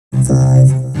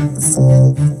5,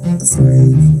 4, 3,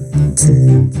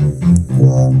 2,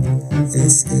 1.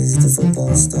 This is the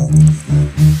football stop.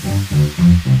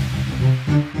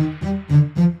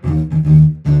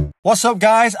 What's up,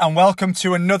 guys, and welcome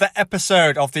to another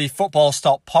episode of the Football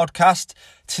Stop podcast.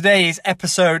 Today is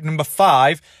episode number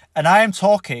 5, and I am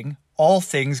talking all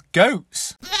things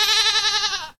GOATs.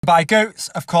 By GOATs,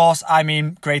 of course, I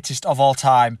mean greatest of all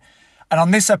time. And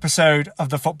on this episode of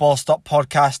the Football Stop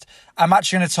podcast, I'm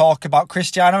actually going to talk about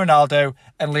Cristiano Ronaldo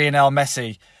and Lionel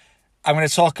Messi. I'm going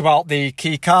to talk about the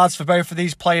key cards for both of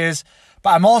these players,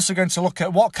 but I'm also going to look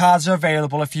at what cards are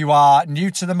available if you are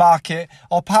new to the market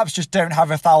or perhaps just don't have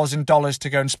 $1,000 to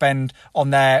go and spend on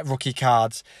their rookie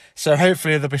cards. So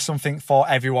hopefully there'll be something for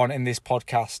everyone in this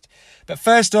podcast. But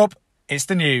first up, it's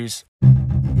the news.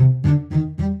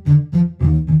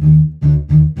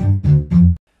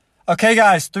 Okay,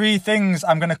 guys, 3 things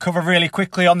I'm going to cover really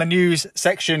quickly on the news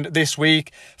section this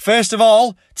week. First of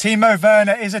all, Timo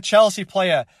Werner is a Chelsea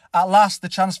player. At last, the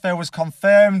transfer was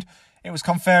confirmed. It was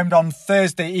confirmed on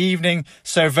Thursday evening,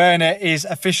 so Werner is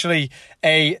officially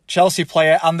a Chelsea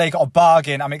player and they got a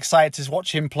bargain. I'm excited to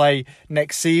watch him play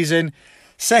next season.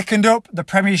 Second up, the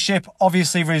Premiership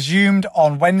obviously resumed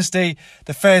on Wednesday.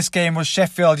 The first game was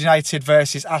Sheffield United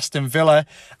versus Aston Villa,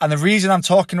 and the reason I'm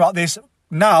talking about this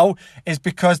now is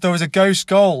because there was a ghost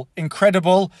goal.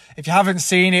 Incredible. If you haven't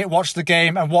seen it, watch the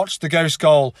game and watch the ghost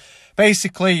goal.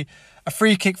 Basically, a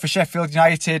free kick for Sheffield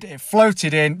United. It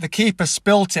floated in. The keeper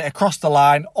spilt it across the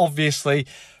line, obviously.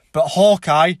 But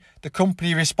Hawkeye, the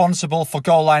company responsible for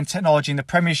goal line technology in the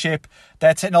Premiership,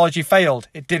 their technology failed.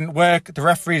 It didn't work. The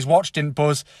referees watched, didn't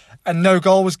buzz, and no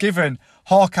goal was given.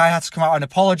 Hawkeye had to come out and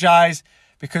apologise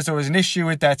because there was an issue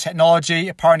with their technology.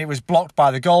 Apparently it was blocked by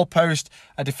the goalpost,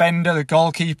 a defender, the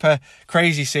goalkeeper,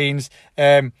 crazy scenes.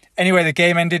 Anyway, the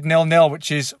game ended 0-0, which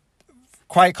is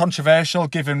quite controversial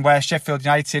given where Sheffield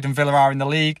United and Villa are in the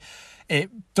league.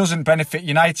 It doesn't benefit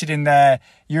United in their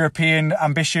European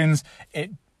ambitions.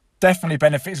 It definitely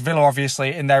benefits Villa,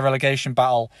 obviously, in their relegation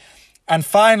battle. And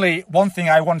finally,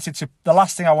 the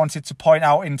last thing I wanted to point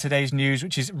out in today's news,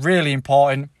 which is really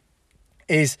important,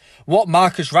 is what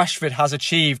Marcus Rashford has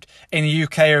achieved in the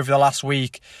UK over the last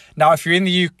week. Now, if you're in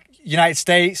the United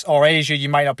States or Asia, you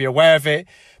might not be aware of it.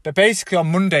 But basically on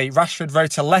Monday, Rashford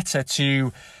wrote a letter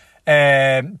to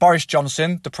Boris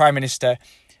Johnson, the Prime Minister,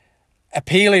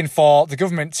 appealing for the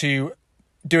government to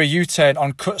do a U-turn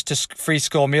on cuts to free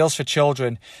school meals for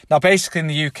children. Now, basically in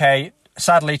the UK,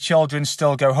 sadly, children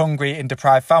still go hungry in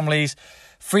deprived families.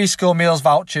 Free school meals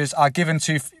vouchers are given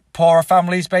to poorer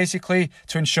families, basically,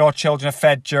 to ensure children are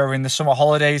fed during the summer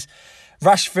holidays.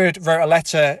 Rashford wrote a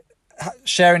letter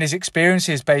sharing his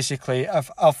experiences, basically,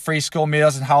 of free school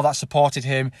meals and how that supported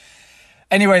him.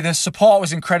 Anyway, the support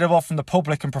was incredible from the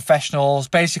public and professionals.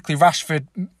 Basically, Rashford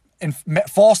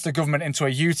forced the government into a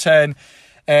U-turn,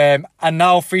 and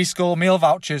now free school meal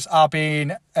vouchers are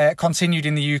being continued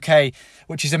in the UK,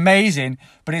 which is amazing,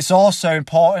 but it's also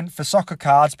important for soccer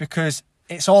cards because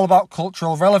it's all about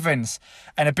cultural relevance.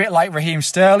 And a bit like Raheem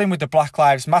Sterling with the Black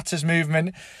Lives Matters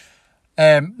movement,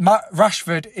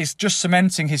 Rashford is just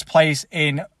cementing his place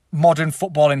in modern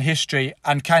football in history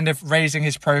and kind of raising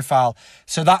his profile.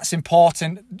 So that's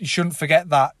important. You shouldn't forget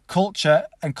that. Culture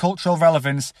and cultural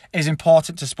relevance is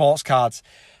important to sports cards.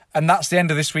 And that's the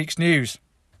end of this week's news.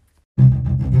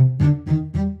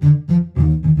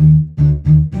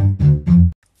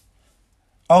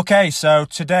 Okay, so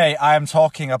today I am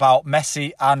talking about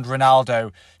Messi and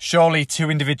Ronaldo. Surely 2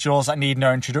 individuals that need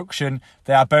no introduction.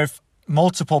 They are both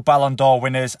multiple Ballon d'Or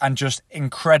winners and just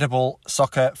incredible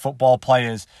soccer football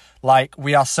players. Like,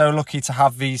 we are so lucky to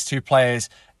have these 2 players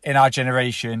in our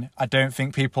generation. I don't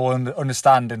think people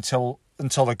understand until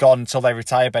they're gone, until they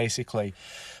retire, basically.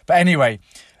 But anyway,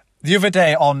 the other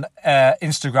day on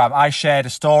Instagram, I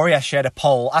shared a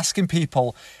poll asking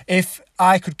people, if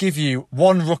I could give you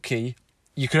one rookie,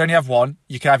 you could only have one,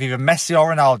 you could have either Messi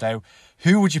or Ronaldo,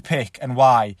 who would you pick and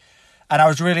why? And I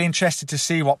was really interested to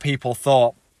see what people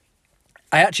thought.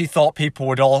 I actually thought people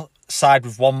would all side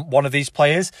with one of these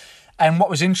players. And what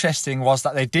was interesting was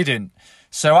that they didn't.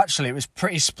 So actually it was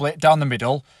pretty split down the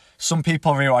middle. Some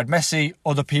people really wanted Messi,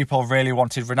 other people really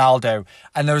wanted Ronaldo.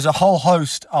 And there was a whole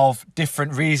host of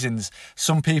different reasons.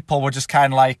 Some people were just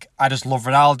kind of like, I just love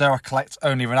Ronaldo, I collect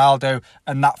only Ronaldo,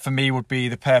 and that for me would be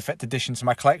the perfect addition to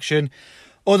my collection.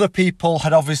 Other people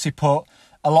had obviously put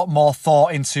a lot more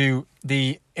thought into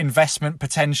the investment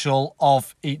potential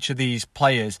of each of these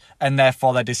players, and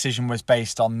therefore their decision was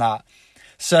based on that.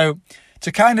 So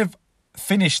to kind of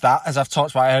finish that, as I've talked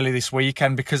about earlier this week,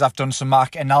 and because I've done some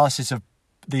market analysis of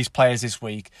these players this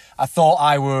week, I thought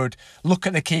I would look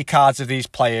at the key cards of these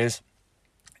players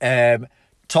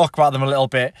talk about them a little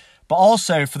bit. But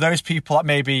also for those people that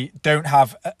maybe don't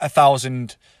have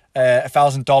 $1,000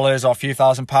 or a few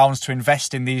 £1,000 to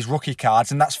invest in these rookie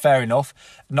cards, and that's fair enough.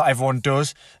 Not everyone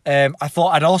does. I thought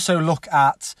I'd also look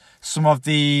at some of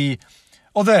the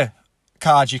other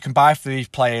cards you can buy for these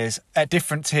players at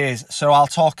different tiers. So I'll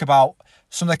talk about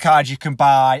some of the cards you can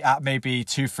buy at maybe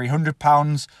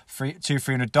 £200-300,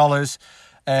 $200-300.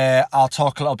 I'll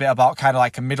talk a little bit about kind of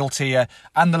like a middle tier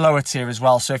and the lower tier as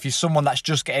well. So if you're someone that's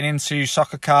just getting into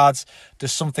soccer cards,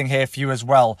 there's something here for you as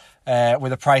well,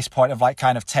 with a price point of like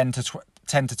kind of 10 to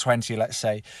 20, let's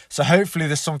say. So hopefully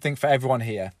there's something for everyone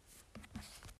here.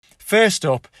 First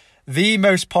up, the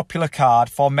most popular card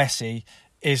for Messi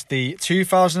is the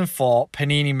 2004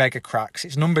 Panini Mega Cracks.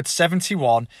 It's numbered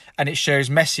 71 and it shows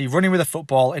Messi running with a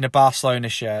football in a Barcelona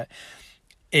shirt.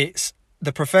 It's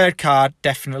the preferred card,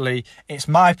 definitely. It's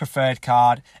my preferred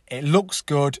card. It looks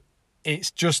good.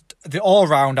 It's just the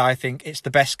all-round, I think, it's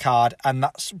the best card, and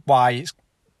that's why it's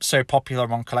so popular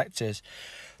among collectors.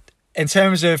 In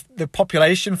terms of the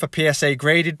population for PSA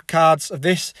graded cards of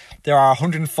this, there are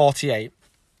 148.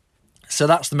 So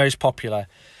that's the most popular.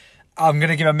 I'm going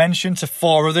to give a mention to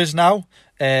 4 others now.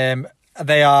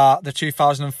 They are the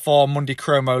 2004 Mundi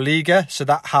Chromo Liga. So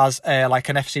that has like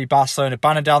an FC Barcelona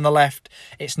banner down the left.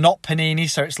 It's not Panini,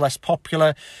 so it's less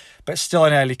popular, but still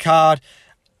an early card.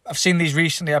 I've seen these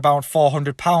recently about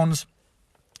 £400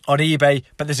 on eBay,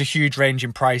 but there's a huge range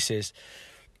in prices.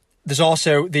 There's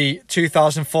also the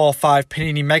 2004-5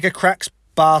 Panini Mega Cracks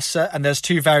Barca, and there's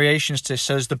 2 variations to this.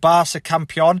 So there's the Barca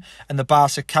Campeón and the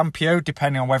Barca Campio,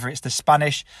 depending on whether it's the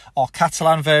Spanish or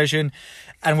Catalan version.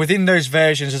 And within those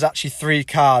versions, there's actually 3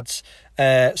 cards.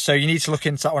 So you need to look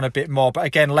into that one a bit more. But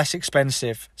again, less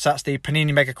expensive. So that's the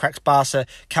Panini Mega Cracks Barca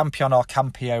Campeón or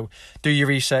Campio. Do your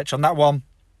research on that one.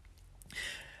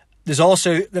 There's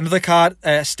also another card,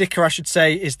 sticker I should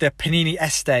say, is the Panini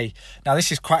Este. Now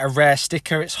this is quite a rare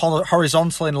sticker. It's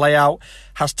horizontal in layout,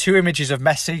 has 2 images of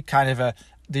Messi, kind of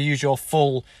the usual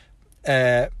full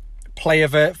player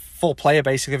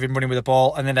basically of him running with the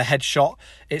ball, and then a headshot.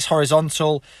 It's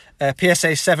horizontal.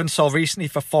 PSA 7 sold recently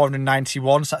for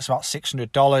 $491, so that's about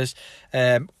 $600.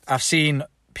 I've seen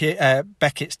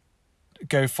Beckett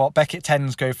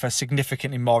 10s go for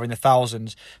significantly more in the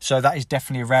thousands, so that is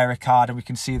definitely a rarer card, and we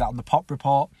can see that on the pop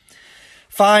report.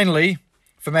 Finally,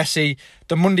 for Messi,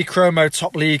 the Mundi Chromo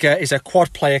Top Liga is a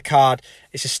quad player card.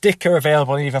 It's a sticker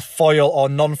available in either foil or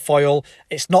non-foil.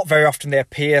 It's not very often they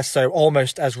appear, so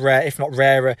almost as rare, if not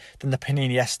rarer, than the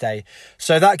Panini Este.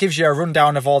 So that gives you a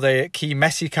rundown of all the key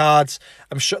Messi cards.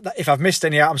 I'm sure that if I've missed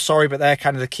any out, I'm sorry, but they're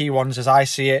kind of the key ones as I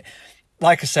see it.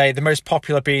 Like I say, the most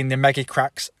popular being the Mega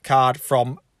Cracks card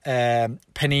from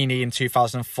Panini in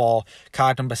 2004,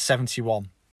 card number 71.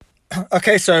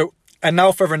 Okay, so, and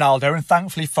now for Ronaldo, and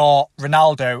thankfully for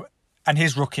Ronaldo and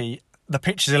his rookie, the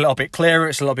picture's a little bit clearer,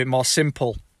 it's a little bit more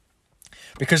simple,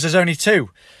 because there's only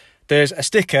 2. There's a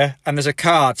sticker and there's a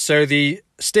card. So the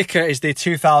sticker is the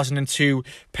 2002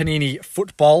 Panini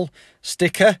Football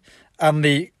sticker, and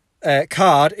the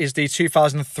card is the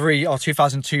 2003 or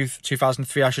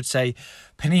 2003 I should say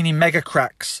Panini Mega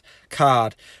Cracks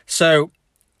card. So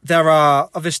there are,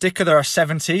 of the sticker, there are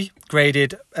 70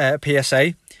 graded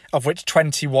PSA, of which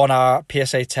 21 are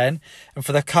PSA 10, and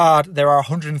for the card there are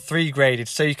 103 graded.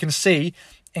 So you can see,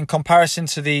 in comparison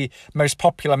to the most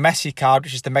popular Messi card,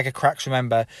 which is the Mega Cracks,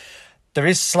 remember, there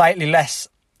is slightly less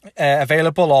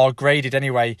available, or graded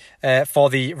anyway,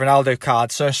 for the Ronaldo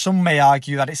card. So some may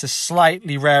argue that it's a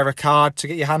slightly rarer card to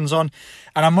get your hands on.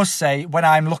 And I must say, when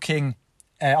I'm looking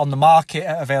on the market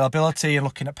at availability and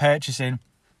looking at purchasing,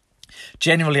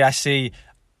 generally I see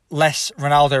less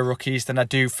Ronaldo rookies than I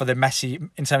do for the Messi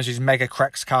in terms of his Mega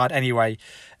Cracks card anyway.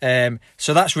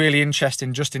 So that's really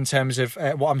interesting just in terms of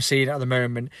what I'm seeing at the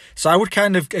moment. So I would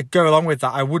kind of go along with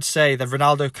that. I would say the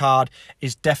Ronaldo card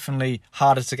is definitely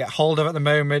harder to get hold of at the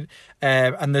moment,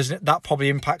 and that probably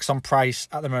impacts on price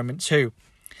at the moment too.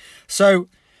 So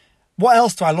what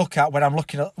else do I look at when I'm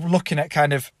looking at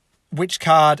kind of which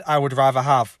card I would rather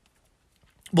have?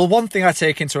 Well, one thing I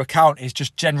take into account is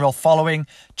just general following,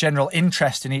 general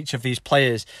interest in each of these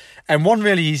players. And one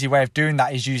really easy way of doing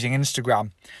that is using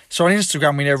Instagram. So on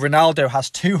Instagram, we know Ronaldo has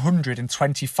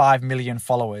 225 million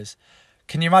followers.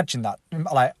 Can you imagine that?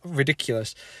 Like,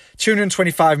 ridiculous.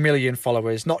 225 million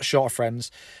followers, not short of friends.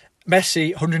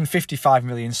 Messi, 155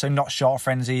 million, so not short of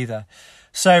friends either.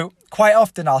 So quite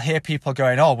often I'll hear people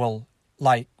going, oh, well,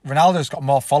 like, Ronaldo's got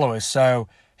more followers, so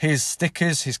his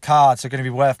stickers, his cards are going to be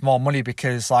worth more money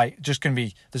because, like, just going to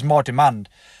be, there's more demand.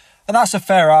 And that's a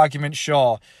fair argument,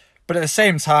 sure. But at the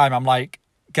same time, I'm like,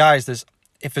 guys, there's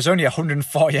if there's only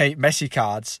 148 Messi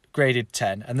cards graded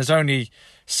 10 and there's only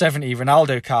 70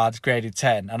 Ronaldo cards graded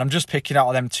 10, and I'm just picking out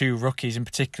of them 2 rookies in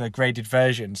particular graded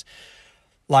versions,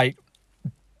 like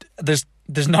there's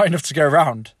not enough to go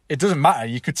around. It doesn't matter.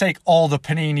 You could take all the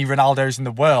Panini Ronaldos in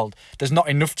the world. There's not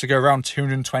enough to go around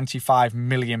 225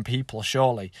 million people,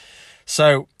 surely.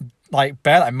 So, like,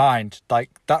 bear that in mind.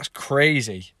 Like, that's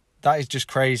crazy. That is just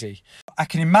crazy. I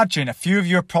can imagine a few of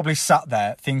you are probably sat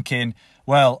there thinking,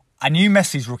 well, I knew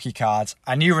Messi's rookie cards,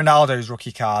 I knew Ronaldo's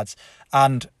rookie cards,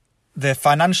 and the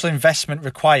financial investment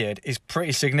required is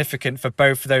pretty significant for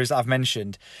both of those that I've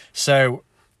mentioned. So,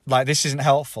 like, this isn't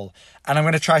helpful. And I'm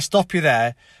going to try stop you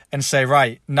there and say,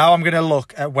 right, now I'm going to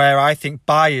look at where I think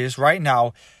buyers right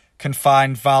now can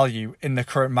find value in the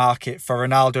current market for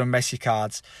Ronaldo and Messi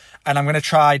cards. And I'm going to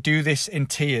try do this in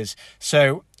tiers.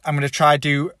 So I'm going to try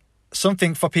do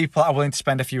something for people that are willing to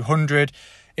spend a few hundred,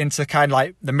 into kind of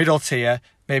like the middle tier,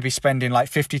 maybe spending like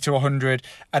 50 to 100,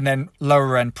 and then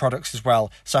lower end products as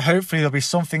well. So hopefully there'll be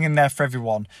something in there for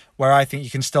everyone where I think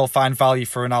you can still find value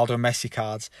for Ronaldo and Messi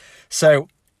cards. So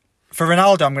for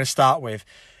Ronaldo, I'm going to start with,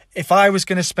 if I was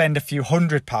going to spend a few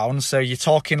 £100, so you're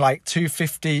talking like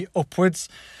 250 upwards,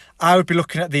 I would be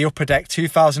looking at the Upper Deck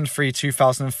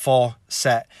 2003-2004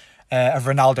 set of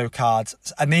Ronaldo cards.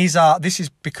 And this is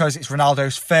because it's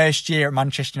Ronaldo's first year at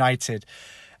Manchester United.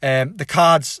 The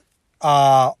cards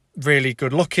are really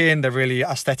good looking. They're really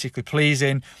aesthetically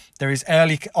pleasing. There is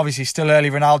obviously still early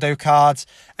Ronaldo cards.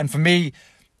 And for me,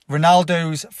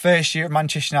 Ronaldo's first year at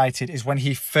Manchester United is when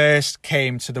he first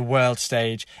came to the world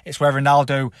stage. It's where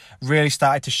Ronaldo really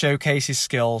started to showcase his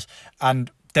skills and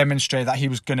demonstrate that he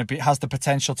has the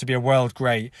potential to be a world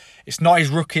great. It's not his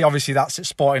rookie, obviously that's at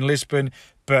Sporting Lisbon,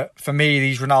 but for me,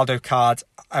 these Ronaldo cards,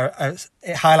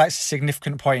 it highlights a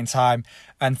significant point in time,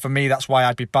 and for me, that's why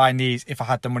I'd be buying these if I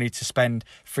had the money to spend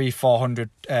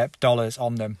 $300-400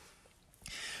 on them.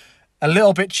 A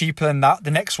little bit cheaper than that,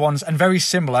 the next ones, and very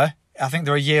similar, I think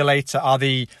they're a year later, are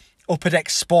the Upper Deck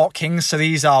Sport Kings. So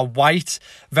these are white,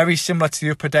 very similar to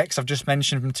the Upper Decks I've just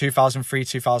mentioned from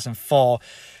 2003-2004.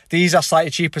 These are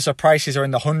slightly cheaper, so prices are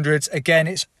in the hundreds. Again,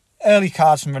 it's early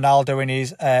cards from Ronaldo in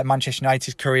his Manchester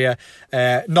United career.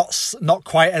 Not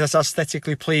quite as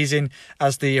aesthetically pleasing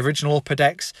as the original Upper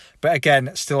Decks, but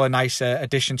again, still a nice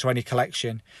addition to any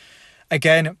collection.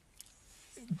 Again,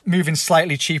 moving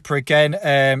slightly cheaper again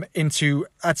into,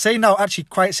 I'd say now actually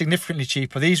quite significantly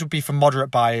cheaper. These would be for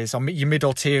moderate buyers, or your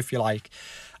middle tier if you like.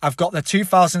 I've got the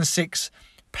 2006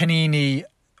 Panini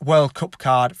World Cup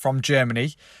card from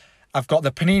Germany. I've got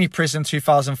the Panini Prism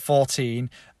 2014,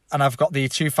 and I've got the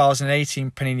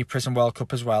 2018 Panini Prism World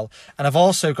Cup as well. And I've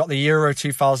also got the Euro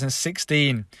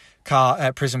 2016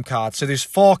 Prism card. So there's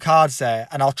 4 cards there,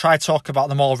 and I'll try to talk about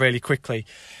them all really quickly.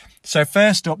 So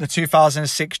first up, the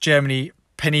 2006 Germany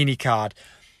Panini card.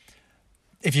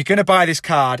 If you're going to buy this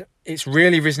card, it's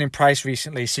really risen in price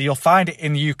recently, so you'll find it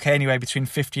in the UK anyway between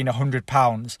 £50 and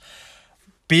 £100.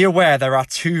 Be aware there are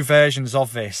 2 versions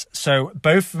of this, so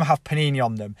both of them have Panini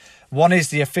on them. One is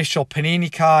the official Panini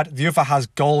card, the other has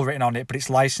goal written on it, but it's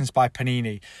licensed by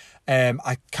Panini.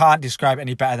 I can't describe it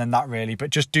any better than that really,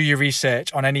 but just do your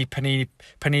research on any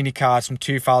Panini cards from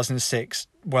 2006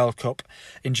 World Cup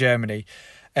in Germany.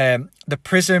 The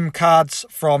Prism cards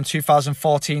from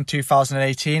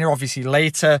 2014-2018 are obviously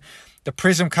later. The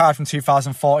Prism card from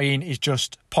 2014 is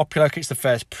just popular because it's the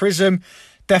first Prism.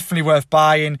 Definitely worth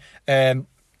buying.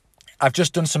 I've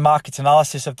just done some market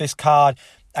analysis of this card,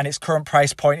 and its current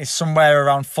price point is somewhere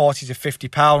around £40 to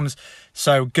 £50.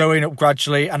 So going up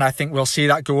gradually, and I think we'll see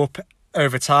that go up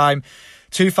over time.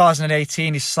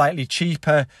 2018 is slightly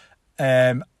cheaper.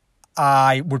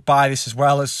 I would buy this as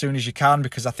well as soon as you can,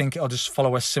 because I think it'll just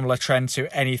follow a similar trend to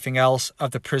anything else of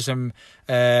the Prism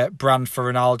brand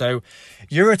for Ronaldo.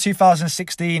 Euro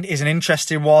 2016 is an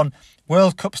interesting one.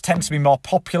 World Cups tend to be more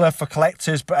popular for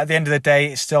collectors, but at the end of the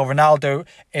day, it's still Ronaldo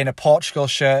in a Portugal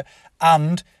shirt.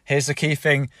 And here's the key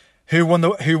thing: who won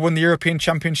the European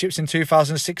Championships in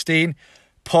 2016?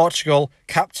 Portugal,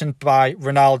 captained by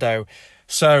Ronaldo.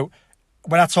 So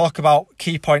when I talk about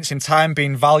key points in time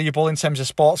being valuable in terms of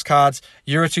sports cards,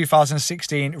 Euro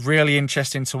 2016, really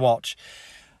interesting to watch.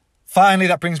 Finally,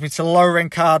 that brings me to lower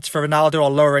end cards for Ronaldo, or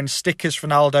lower end stickers for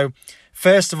Ronaldo.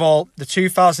 First of all, the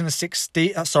 2006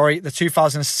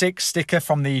 sticker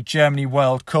from the Germany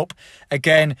World Cup.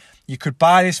 Again, you could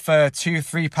buy this for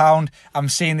 £2-3. I'm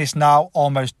seeing this now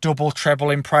almost double,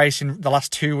 treble in price in the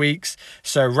last 2 weeks.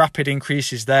 So rapid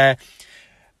increases there.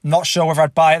 Not sure whether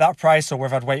I'd buy at that price or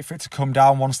whether I'd wait for it to come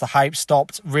down once the hype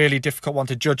stopped. Really difficult one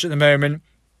to judge at the moment.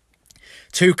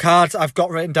 2 cards I've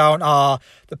got written down are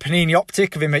the Panini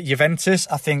Optic of him at Juventus.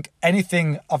 I think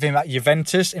anything of him at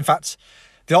Juventus, in fact,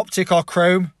 the Optic or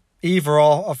Chrome, either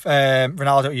or of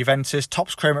Ronaldo at Juventus,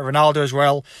 Topps Chrome at Ronaldo as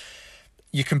well.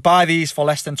 You can buy these for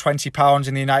less than £20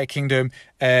 in the United Kingdom.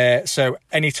 So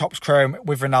any Topps Chrome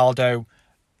with Ronaldo,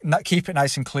 keep it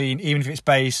nice and clean, even if it's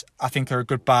base, I think are a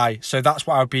good buy. So that's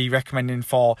what I would be recommending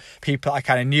for people that are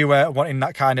kind of newer, wanting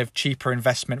that kind of cheaper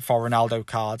investment for Ronaldo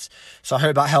cards. So I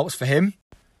hope that helps for him.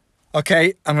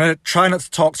 Okay, I'm going to try not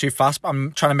to talk too fast, but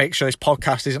I'm trying to make sure this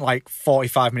podcast isn't like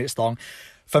 45 minutes long.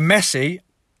 For Messi,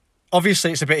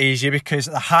 obviously it's a bit easier because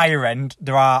at the higher end,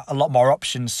 there are a lot more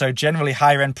options. So generally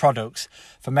higher end products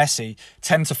for Messi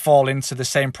tend to fall into the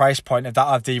same price point of that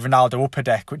of the Ronaldo upper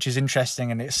deck, which is interesting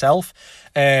in itself.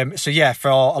 So yeah, for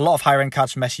a lot of higher end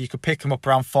cards for Messi, you could pick them up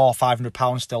around £400 or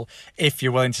 £500 still if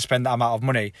you're willing to spend that amount of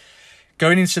money.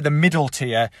 Going into the middle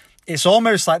tier, it's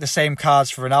almost like the same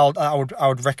cards for Ronaldo. I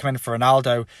would recommend for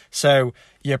Ronaldo. So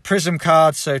your Prism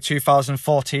cards, so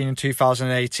 2014 and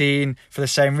 2018, for the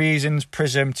same reasons.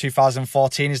 Prism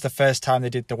 2014 is the first time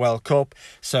they did the World Cup,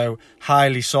 so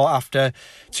highly sought after.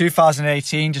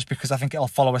 2018, just because I think it'll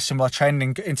follow a similar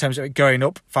trend in terms of it going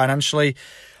up financially.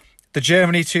 The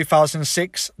Germany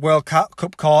 2006 World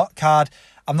Cup card.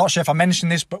 I'm not sure if I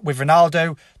mentioned this, but with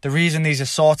Ronaldo, the reason these are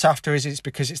sought after is it's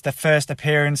because it's the first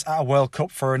appearance at a World Cup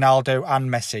for Ronaldo and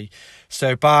Messi.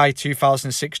 So buy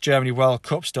 2006 Germany World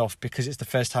Cup stuff because it's the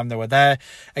first time they were there.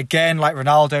 Again, like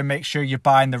Ronaldo, make sure you're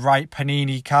buying the right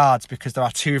Panini cards because there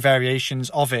are two variations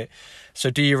of it. So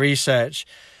do your research.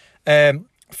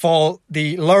 For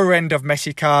the lower end of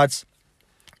Messi cards,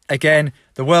 again,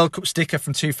 the World Cup sticker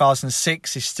from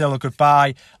 2006 is still a good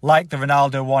buy. Like the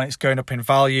Ronaldo one, it's going up in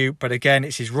value. But again,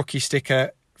 it's his rookie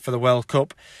sticker for the World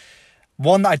Cup.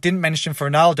 One that I didn't mention for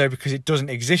Ronaldo because it doesn't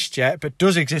exist yet, but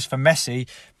does exist for Messi,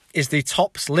 is the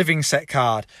Topps Living Set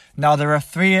card. Now, there are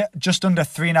just under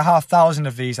 3,500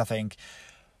 of these, I think.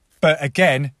 But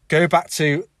again, go back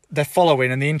to the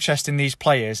following and the interest in these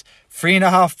players.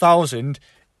 3,500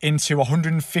 into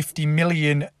 150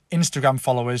 million Instagram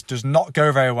followers does not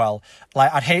go very well.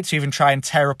 Like, I'd hate to even try and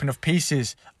tear up enough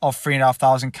pieces of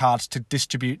 3,500 cards to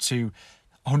distribute to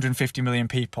 150 million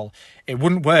people. It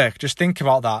wouldn't work. Just think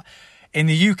about that. In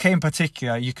the UK in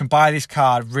particular, you can buy this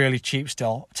card really cheap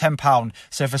still, £10.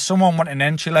 So for someone wanting an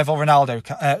entry-level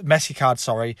Messi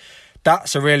card,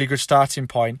 that's a really good starting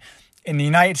point. In the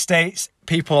United States,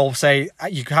 people will say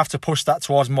you have to push that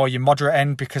towards more your moderate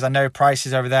end because I know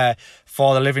prices over there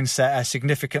for the living set are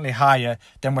significantly higher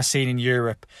than we're seeing in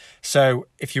Europe. So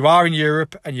if you are in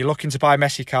Europe and you're looking to buy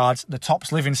Messi cards, the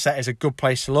Topps Living Set is a good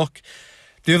place to look.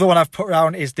 The other one I've put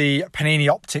around is the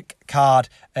Panini Optic card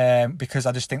because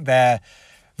I just think they're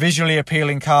visually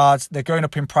appealing cards. They're going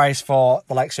up in price for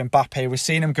the likes of Mbappe. We're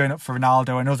seeing them going up for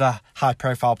Ronaldo and other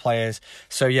high-profile players.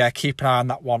 So yeah, keep an eye on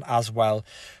that one as well.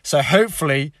 So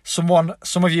hopefully some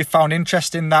of you found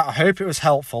interest in that. I hope it was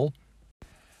helpful.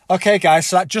 Okay, guys,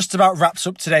 so that just about wraps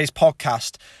up today's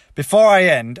podcast. Before I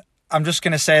end, I'm just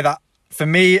going to say that for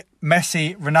me,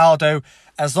 Messi, Ronaldo,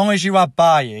 as long as you are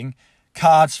buying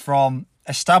cards from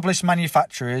established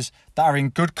manufacturers that are in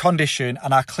good condition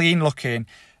and are clean looking,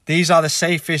 these are the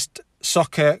safest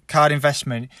soccer card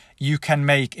investment you can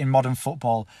make in modern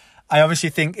football. I obviously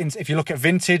think if you look at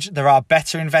vintage, there are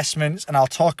better investments, and I'll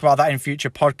talk about that in future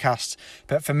podcasts.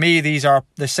 But for me, these are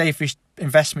the safest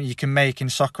investment you can make in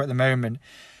soccer at the moment.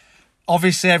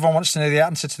 Obviously, everyone wants to know the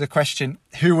answer to the question,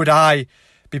 who would I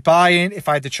be buying if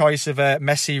I had the choice of a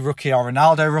Messi rookie or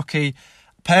Ronaldo rookie?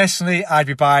 Personally, I'd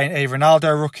be buying a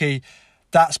Ronaldo rookie.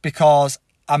 That's because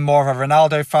I'm more of a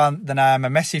Ronaldo fan than I am a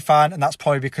Messi fan, and that's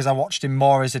probably because I watched him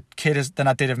more as a kid than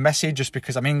I did of Messi, just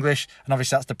because I'm English, and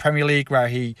obviously that's the Premier League where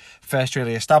he first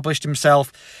really established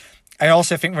himself. I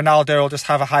also think Ronaldo will just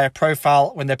have a higher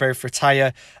profile when they both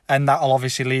retire, and that'll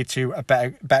obviously lead to a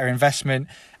better investment.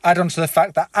 Add on to the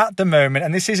fact that at the moment,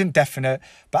 and this isn't definite,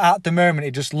 but at the moment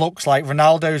it just looks like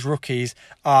Ronaldo's rookies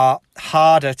are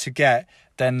harder to get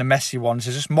than the Messi ones.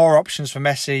 There's just more options for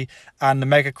Messi, and the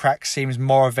Mega Crack seems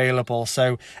more available.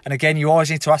 So, and again, you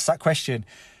always need to ask that question.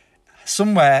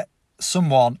 Somewhere,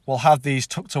 someone will have these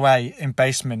tucked away in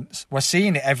basements. We're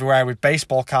seeing it everywhere with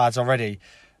baseball cards already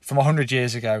from 100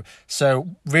 years ago. So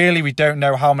really, we don't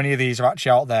know how many of these are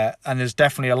actually out there, and there's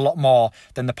definitely a lot more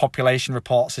than the population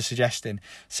reports are suggesting.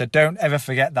 So don't ever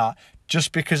forget that.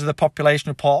 Just because of the population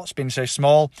reports being so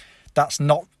small, that's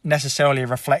not necessarily a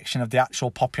reflection of the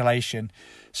actual population.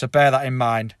 So bear that in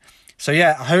mind. So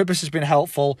yeah, I hope this has been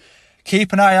helpful.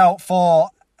 Keep an eye out for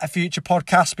a future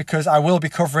podcast because I will be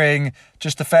covering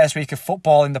just the first week of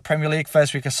football in the Premier League,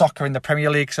 first week of soccer in the Premier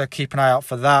League. So keep an eye out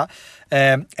for that.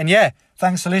 And yeah,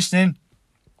 thanks for listening.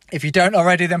 If you don't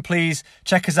already, then please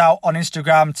check us out on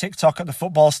Instagram, TikTok at The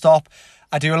Football Stop.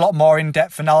 I do a lot more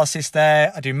in-depth analysis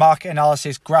there. I do market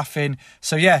analysis, graphing.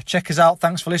 So yeah, check us out.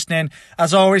 Thanks for listening.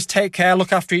 As always, take care,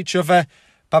 look after each other.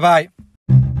 Bye-bye.